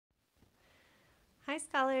Hi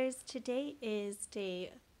scholars, today is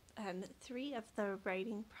day 3 of the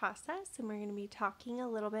writing process, and we're going to be talking a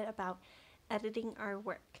little bit about editing our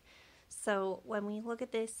work. So when we look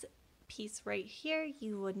at this piece right here,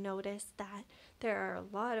 you would notice that there are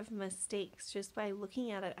a lot of mistakes just by looking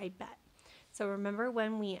at it, I bet. So remember,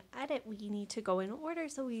 when we edit, we need to go in order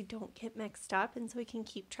so we don't get mixed up and so we can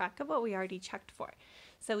keep track of what we already checked for.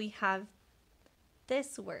 So we have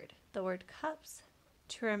this word, the word cups,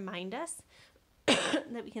 to remind us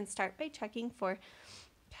that we can start by checking for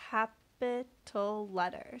capital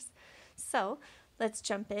letters. So let's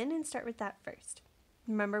jump in and start with that first.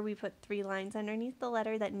 Remember, we put 3 lines underneath the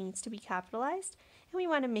letter that needs to be capitalized, and we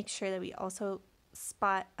want to make sure that we also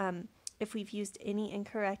spot if we've used any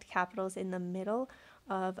incorrect capitals in the middle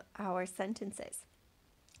of our sentences.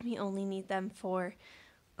 We only need them for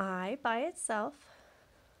I by itself,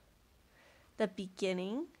 the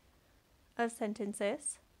beginning of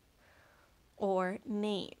sentences, or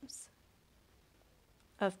names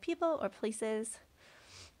of people or places.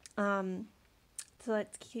 So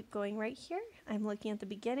let's keep going right here. I'm looking at the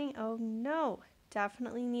beginning. Oh no,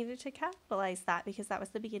 definitely needed to capitalize that because that was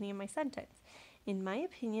the beginning of my sentence. In my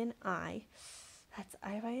opinion, that's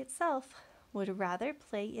I by itself, would rather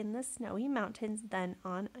play in the snowy mountains than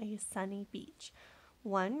on a sunny beach.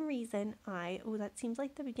 One reason that seems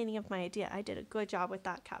like the beginning of my idea. I did a good job with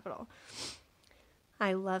that capital.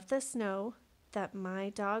 I love the snow, that my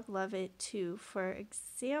dog love it too. For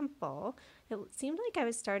example, it seemed like I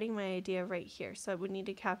was starting my idea right here, so I would need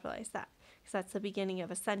to capitalize that because that's the beginning of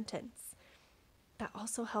a sentence. That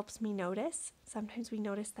also helps me notice. Sometimes we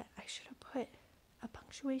notice that I should have put a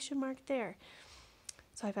punctuation mark there,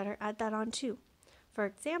 so I better add that on too. For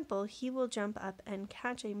example, he will jump up and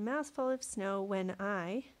catch a mouthful of snow when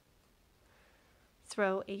I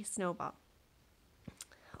throw a snowball.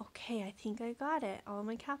 Okay, I think I got it. All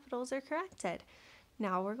my capitals are corrected.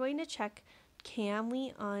 Now we're going to check, can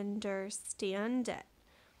we understand it?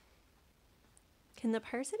 Can the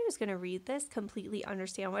person who's going to read this completely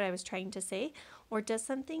understand what I was trying to say, or does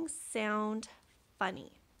something sound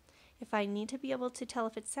funny? If I need to be able to tell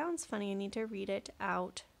if it sounds funny, I need to read it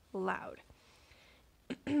out loud.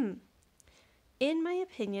 In my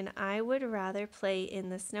opinion, I would rather play in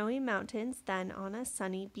the snowy mountains than on a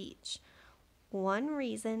sunny beach. One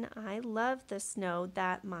reason I love the snow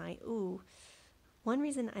that my One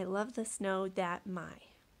reason I love the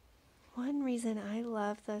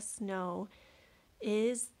snow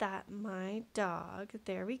is that my dog,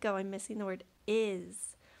 there we go, I'm missing the word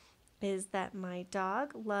is that my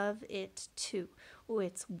dog love it too.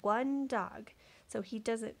 It's one dog. So it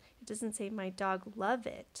doesn't say my dog love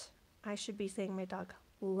it. I should be saying my dog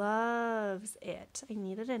loves it. I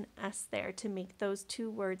needed an S there to make those two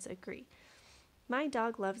words agree. My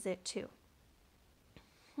dog loves it too.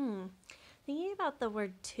 Thinking about the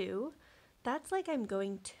word to, that's like I'm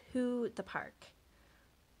going to the park.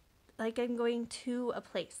 Like I'm going to a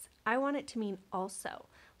place. I want it to mean also.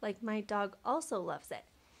 Like my dog also loves it.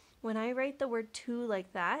 When I write the word to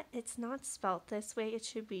like that, it's not spelt this way. It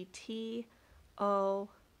should be T-O-O.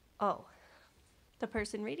 The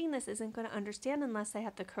person reading this isn't going to understand unless I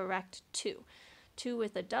have the correct to. To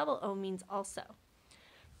with a double O means also.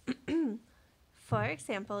 For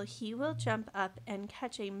example, he will jump up and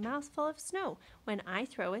catch a mouthful of snow when I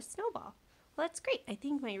throw a snowball. Well, that's great. I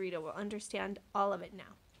think my reader will understand all of it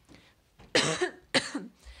now.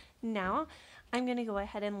 Now, I'm going to go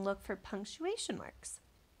ahead and look for punctuation marks.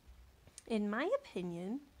 In my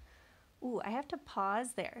opinion, I have to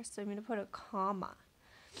pause there, so I'm going to put a comma.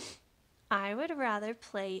 I would rather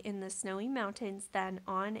play in the snowy mountains than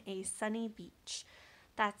on a sunny beach.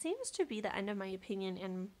 That seems to be the end of my opinion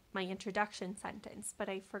in my introduction sentence, but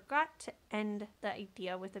I forgot to end the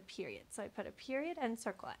idea with a period. So I put a period and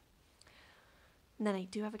circle it. And then I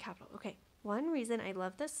do have a capital. Okay, one reason I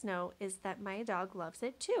love the snow is that my dog loves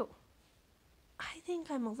it too. I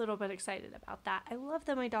think I'm a little bit excited about that. I love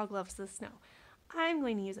that my dog loves the snow. I'm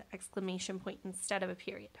going to use an exclamation point instead of a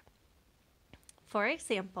period. For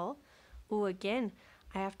example, again,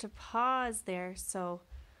 I have to pause there, so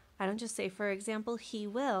I don't just say, for example, he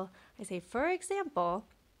will. I say, for example,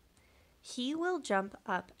 he will jump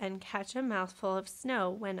up and catch a mouthful of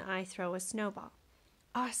snow when I throw a snowball.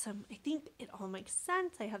 Awesome. I think it all makes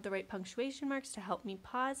sense. I have the right punctuation marks to help me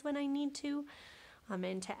pause when I need to,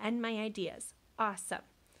 and to end my ideas. Awesome.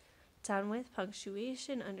 Done with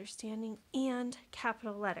punctuation, understanding, and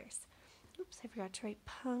capital letters. Oops, I forgot to write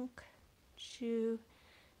punctuation.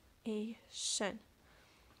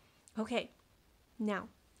 Okay, now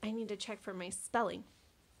I need to check for my spelling.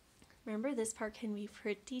 Remember, this part can be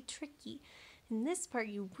pretty tricky. In this part,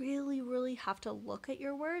 you really have to look at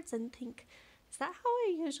your words and think, Is that how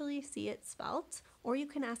I usually see it spelt? Or you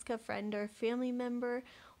can ask a friend or a family member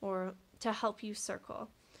or to help you circle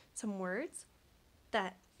some words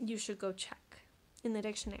that you should go check in the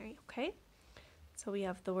dictionary, okay? So we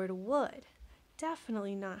have the word wood.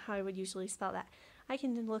 Definitely not how I would usually spell that. I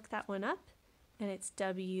can look that one up, and it's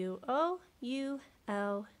W-O-U-L-D.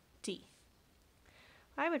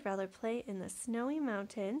 I would rather play in the snowy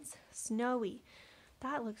mountains. Snowy.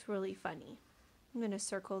 That looks really funny. I'm going to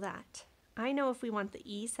circle that. I know if we want the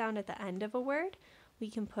E sound at the end of a word, we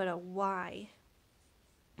can put a Y.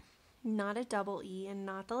 Not a double E and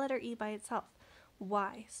not the letter E by itself.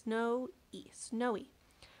 Y. Snow-E. Snowy.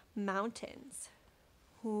 Mountains.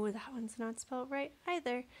 Ooh, that one's not spelled right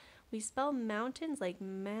either. We spell mountains like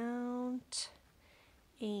Mount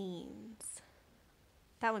Ains.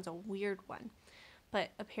 That one's a weird one.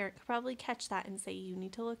 But a parent could probably catch that and say, you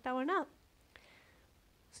need to look that one up.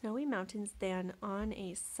 Snowy mountains then on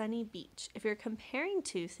a sunny beach. If you're comparing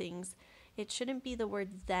two things, it shouldn't be the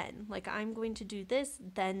word then. Like I'm going to do this,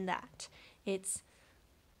 then that. It's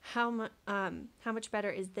how much better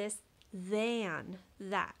is this than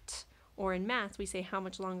that. Or in math, we say how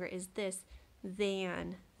much longer is this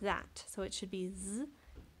than that. So it should be z,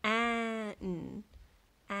 an,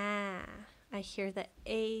 ah. I hear the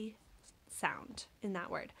A sound in that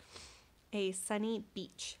word. A sunny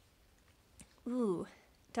beach. Ooh,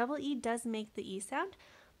 double E does make the E sound,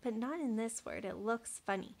 but not in this word. It looks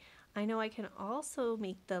funny. I know I can also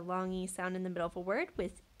make the long E sound in the middle of a word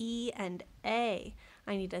with E and A.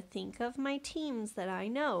 I need to think of my teams that I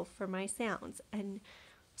know for my sounds and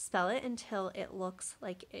spell it until it looks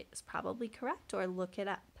like it's probably correct or look it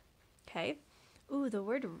up. Okay? Ooh, the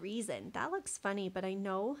word reason. That looks funny, but I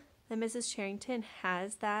know that Mrs. Charrington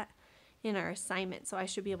has that in our assignment, so I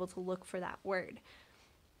should be able to look for that word.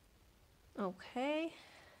 Okay.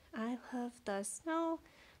 I love the snow.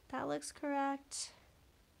 That looks correct.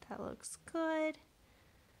 That looks good.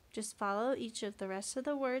 Just follow each of the rest of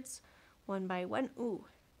the words one by one. Ooh,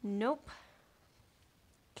 nope.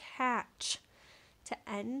 Catch. To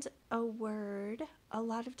end a word, a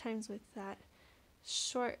lot of times with that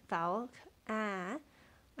short vowel, ah,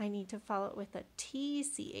 I need to follow it with a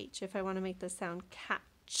TCH if I want to make the sound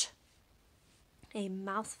catch. A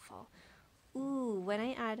mouthful. Ooh, when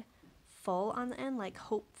I add full on the end, like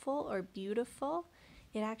hopeful or beautiful,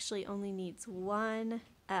 it actually only needs one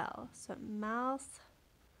L. So mouthful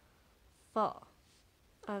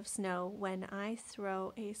of snow when I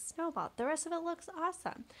throw a snowball. The rest of it looks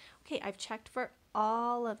awesome. Okay, I've checked for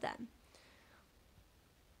all of them.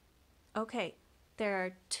 Okay, there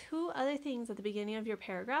are two other things at the beginning of your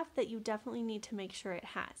paragraph that you definitely need to make sure it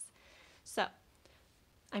has. So,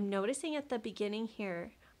 I'm noticing at the beginning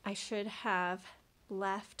here, I should have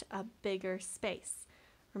left a bigger space.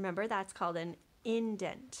 Remember, that's called an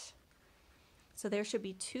indent. So there should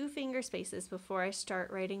be 2 finger spaces before I start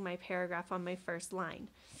writing my paragraph on my first line.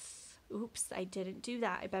 Oops, I didn't do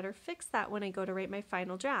that. I better fix that when I go to write my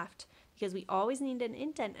final draft, because we always need an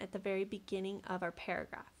indent at the very beginning of our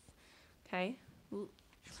paragraph. Okay? Ooh,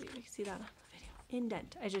 see that on the video.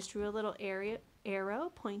 Indent. I just drew a little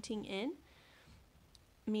arrow pointing in,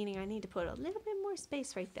 meaning I need to put a little bit more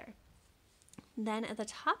space right there. Then at the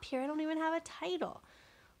top here, I don't even have a title.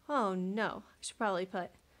 Oh no, I should probably put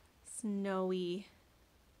snowy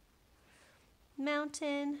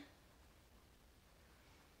mountain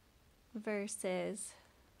versus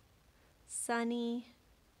sunny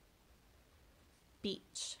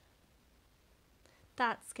beach.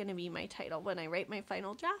 That's going to be my title when I write my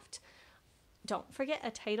final draft. Don't forget a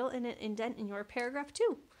title and an indent in your paragraph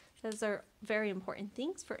too. Those are very important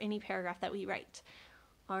things for any paragraph that we write.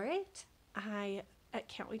 All right, I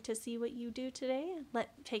can't wait to see what you do today.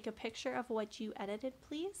 Take a picture of what you edited,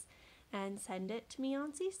 please, and send it to me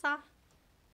on Seesaw.